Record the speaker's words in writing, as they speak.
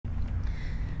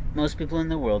Most people in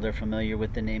the world are familiar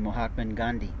with the name Mahatma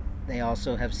Gandhi. They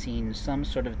also have seen some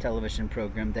sort of television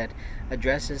program that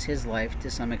addresses his life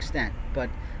to some extent, but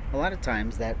a lot of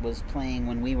times that was playing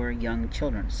when we were young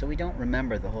children, so we don't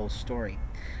remember the whole story.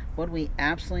 What we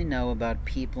absolutely know about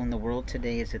people in the world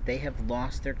today is that they have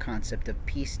lost their concept of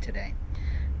peace today.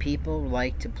 People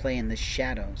like to play in the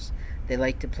shadows. They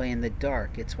like to play in the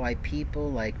dark. It's why people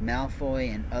like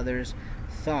Malfoy and others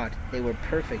thought they were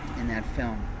perfect in that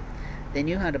film. They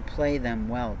knew how to play them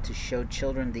well to show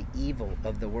children the evil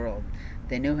of the world.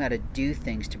 They knew how to do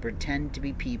things to pretend to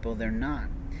be people they're not.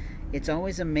 It's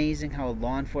always amazing how a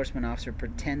law enforcement officer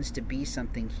pretends to be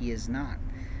something he is not.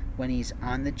 When he's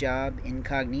on the job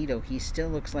incognito, he still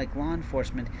looks like law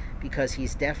enforcement because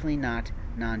he's definitely not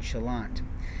nonchalant.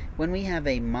 When we have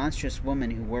a monstrous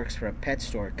woman who works for a pet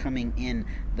store coming in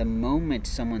the moment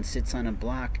someone sits on a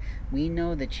block, we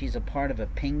know that she's a part of a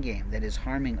ping game that is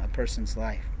harming a person's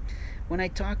life. When I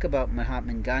talk about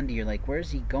Mahatma Gandhi, you're like,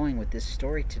 where's he going with this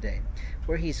story today?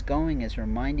 Where he's going is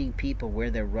reminding people where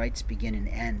their rights begin and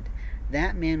end.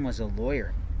 That man was a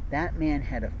lawyer. That man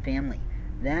had a family.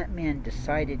 That man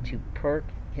decided to perk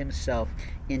himself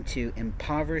into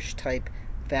impoverished type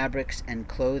fabrics and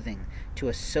clothing to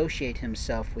associate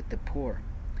himself with the poor.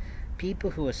 People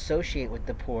who associate with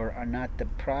the poor are not the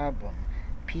problem.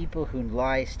 People who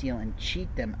lie, steal, and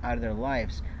cheat them out of their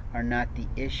lives are not the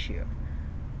issue.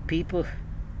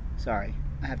 Sorry,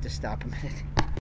 I have to stop a minute.